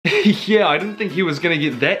Yeah, I didn't think he was gonna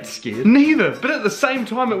get that scared. Neither, but at the same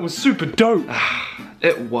time, it was super dope.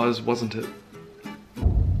 It was, wasn't it?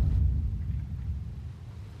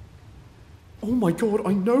 Oh my god,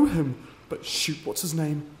 I know him. But shoot, what's his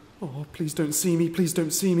name? Oh, please don't see me, please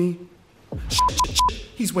don't see me. Shh.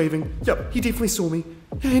 He's waving. Yep, he definitely saw me.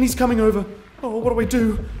 And he's coming over. Oh, what do I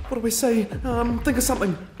do? What do I say? Think of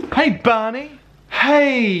something. Hey, Barney.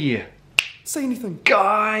 Hey. Say anything.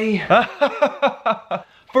 Guy.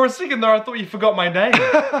 For a second there, I thought you forgot my name.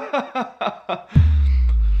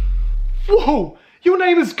 Whoa, your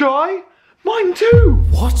name is Guy? Mine too.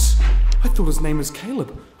 What? I thought his name was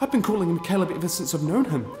Caleb. I've been calling him Caleb ever since I've known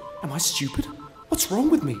him. Am I stupid? What's wrong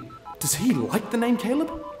with me? Does he like the name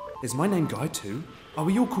Caleb? Is my name Guy too? Are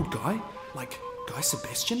we all called Guy? Like Guy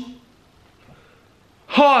Sebastian?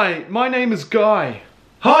 Hi, my name is Guy.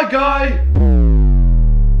 Hi, Guy.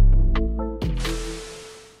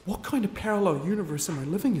 What kind of parallel universe am I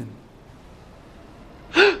living in?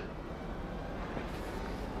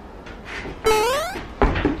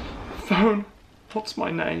 Phone, what's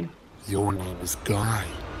my name? Your name is Guy.